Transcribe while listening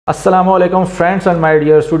Assalamu alaikum friends and my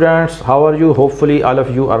dear students, how are you? Hopefully all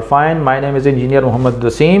of you are fine. My name is Engineer Muhammad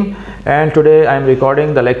Daseem and today I am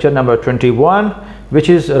recording the lecture number 21, which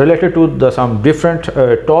is related to some different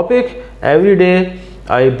topic. Every day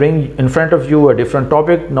I bring in front of you a different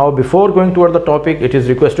topic. Now before going toward the topic, it is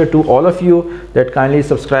requested to all of you that kindly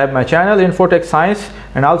subscribe my channel Infotech Science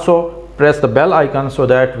and also press the bell icon so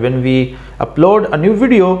that when we upload a new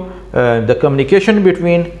video, the communication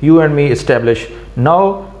between you and me established.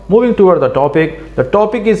 Now moving toward the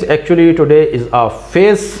topic is actually today is a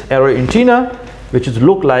phase array antenna, which is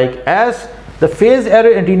look like as the phase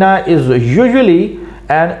array antenna is usually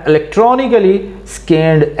an electronically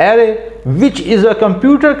scanned array which is a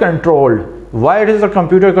computer controlled. Why it is a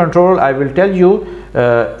computer control, I will tell you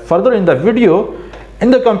further in the video.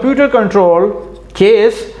 In the computer control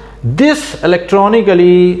case, this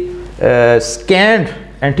electronically scanned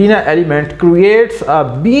antenna element creates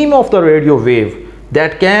a beam of the radio wave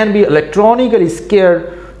that can be electronically scaled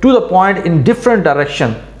to the point in different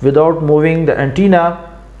direction without moving the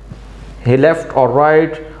antenna left or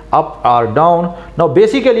right, up or down. Now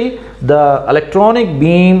basically the electronic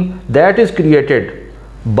beam that is created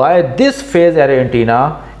by this phase array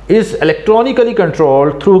antenna is electronically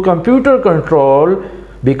controlled through computer control,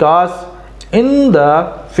 because in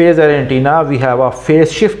the phase array antenna we have a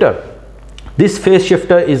phase shifter. This phase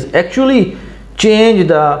shifter is actually change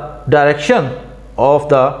the direction of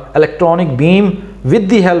the electronic beam with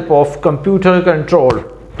the help of computer controlled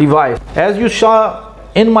device. As you saw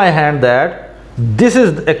in my hand that this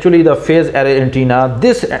is actually the phase array antenna.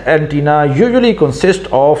 This antenna usually consists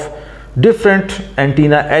of different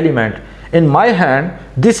antenna element. In my hand,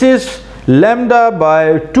 this is lambda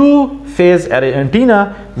by 2 phase array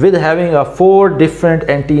antenna with having a 4 different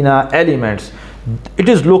antenna elements. It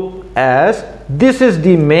is look as this is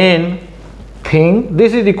the main thing,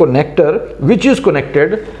 this is the connector which is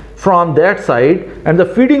connected from that side, and the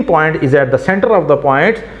feeding point is at the center of the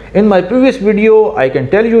point. In my previous video I can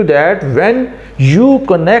tell you that when you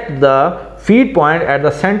connect the feed point at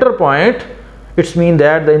the center point, it means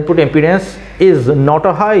that the input impedance is not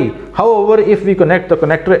a high. However, if we connect the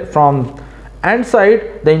connector from end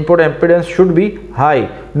side, the input impedance should be high.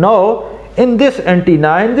 Now in this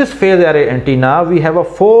antenna, in this phase array antenna, we have a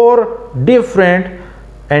 4 different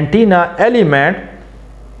antenna element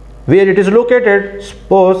where it is located.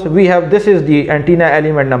 Suppose we have, this is the antenna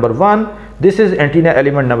element number 1, this is antenna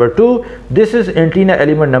element number 2, this is antenna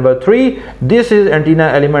element number 3, this is antenna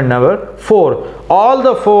element number 4. All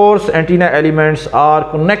the 4 antenna elements are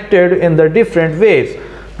connected in the different ways.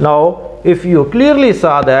 Now if you clearly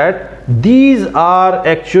saw that these are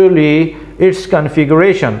actually its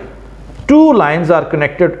configuration. 2 lines are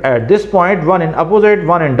connected at this point, one in opposite,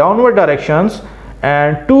 one in downward directions,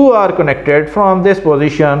 and 2 are connected from this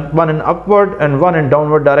position, one in upward and one in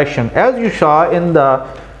downward direction. As you saw in the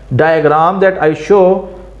diagram that I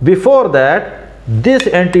show before that, this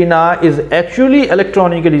antenna is actually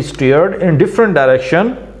electronically steered in different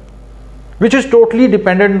direction, which is totally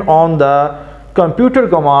dependent on the computer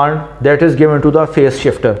command that is given to the phase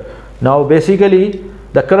shifter. Now basically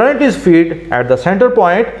the current is fed at the center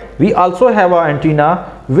point. We also have an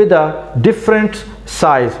antenna with a different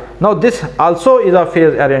size. Now this also is a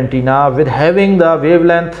phase array antenna with having the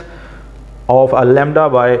wavelength of a lambda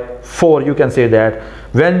by 4. You can say that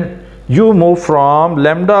when you move from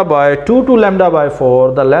lambda by 2 to lambda by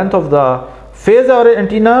 4, the length of the phase array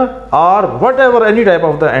antenna or whatever any type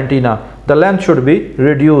of the antenna, the length should be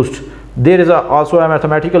reduced. There is also a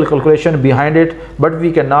mathematical calculation behind it, but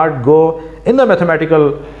we cannot go in the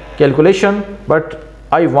mathematical calculation. But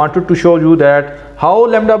I wanted to show you that how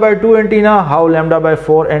lambda by 2 antenna, how lambda by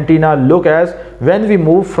 4 antenna look as when we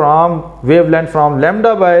move from wavelength from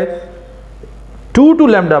lambda by 2 to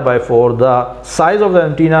lambda by 4, the size of the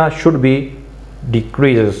antenna should be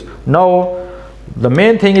decreases. Now the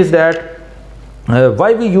main thing is that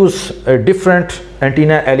why we use a different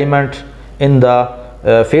antenna element in the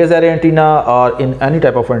phase array antenna or in any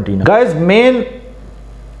type of antenna. Guys, main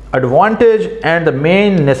advantage and the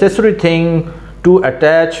main necessary thing to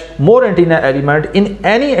attach more antenna element in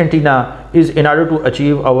any antenna is in order to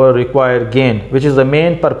achieve our required gain, which is the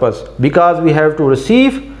main purpose, because we have to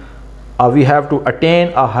receive or we have to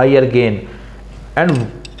attain a higher gain.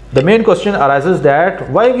 And the main question arises that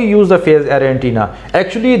why we use the phase array antenna.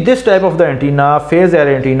 Actually this type of the antenna, phase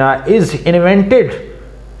array antenna, is invented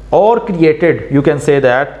or created, you can say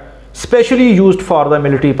that, specially used for the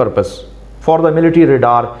military purpose, for the military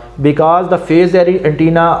radar, because the phase array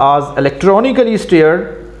antenna is electronically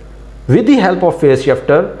steered with the help of phase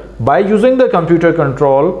shifter by using the computer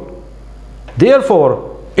control.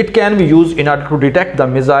 Therefore it can be used in order to detect the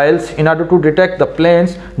missiles, in order to detect the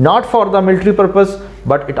planes, not for the military purpose,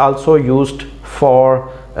 but it also used for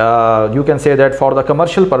you can say that for the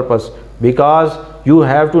commercial purpose, because you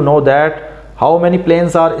have to know that how many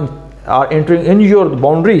planes are entering in your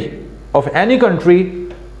boundary of any country,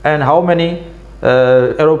 and how many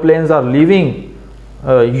aeroplanes are leaving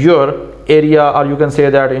your area, or you can say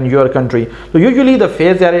that in your country. So usually the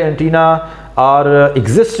phase array antenna are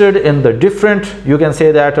existed in the different, you can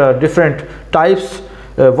say that different types.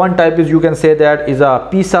 One type is, you can say that, is a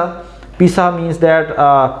PISA. PISA means that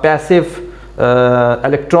passive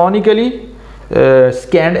electronically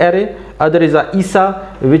scanned array. Other is a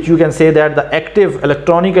ESA, which you can say that the active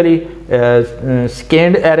electronically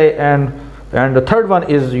scanned array, and the third one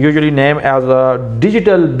is usually named as a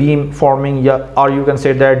digital beam forming, or you can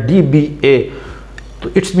say that DBA.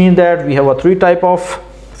 So it means that we have a three type of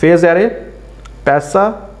phase array: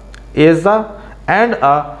 PASA, ESA, and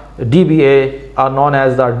a DBA are known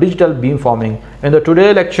as the digital beam forming. In the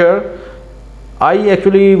today lecture, I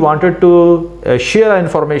actually wanted to share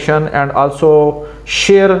information and also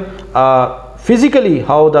share physically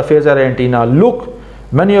how the phase array antenna look.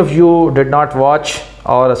 Many of you did not watch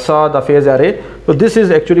or saw the phase array. So this is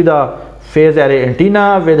actually the phase array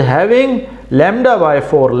antenna with having lambda by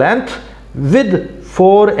 4 length with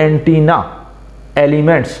 4 antenna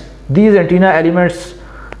elements. These antenna elements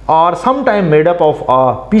are sometimes made up of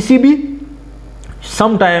a PCB,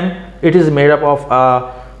 sometimes it is made up of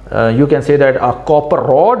a you can say that a copper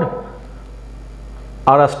rod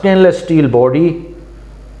or a stainless steel body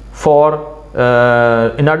for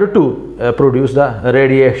in order to produce the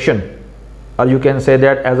radiation, or you can say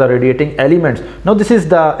that as a radiating elements. Now this is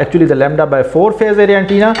the actually the lambda by 4 phase array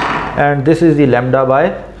antenna, and this is the lambda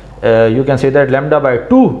by you can say that lambda by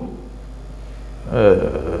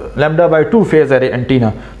 2 phase array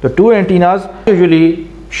antenna. The two antennas usually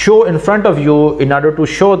show in front of you in order to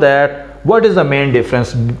show that what is the main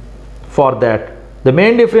difference for that. The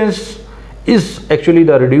main difference is actually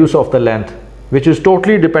the reduce of the length, which is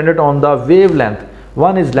totally dependent on the wavelength.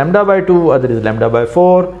 One is lambda by 2, other is lambda by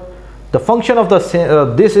 4. The function of the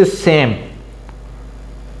this is same.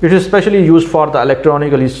 It is specially used for the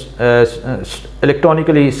electronically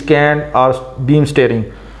scanned or beam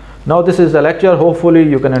steering. Now this is the lecture. Hopefully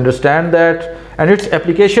you can understand that, and its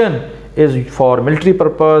application is for military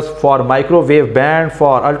purpose, for microwave band,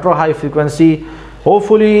 for ultra high frequency.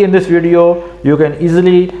 Hopefully in this video you can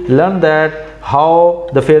easily learn that how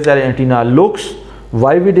the phase array antenna looks,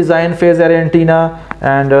 why we design phase array antenna,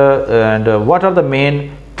 and what are the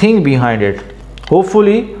main thing behind it.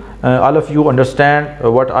 Hopefully all of you understand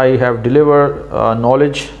what I have delivered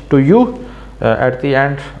knowledge to you. At the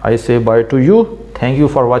end I say bye to you. Thank you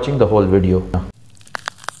for watching the whole video.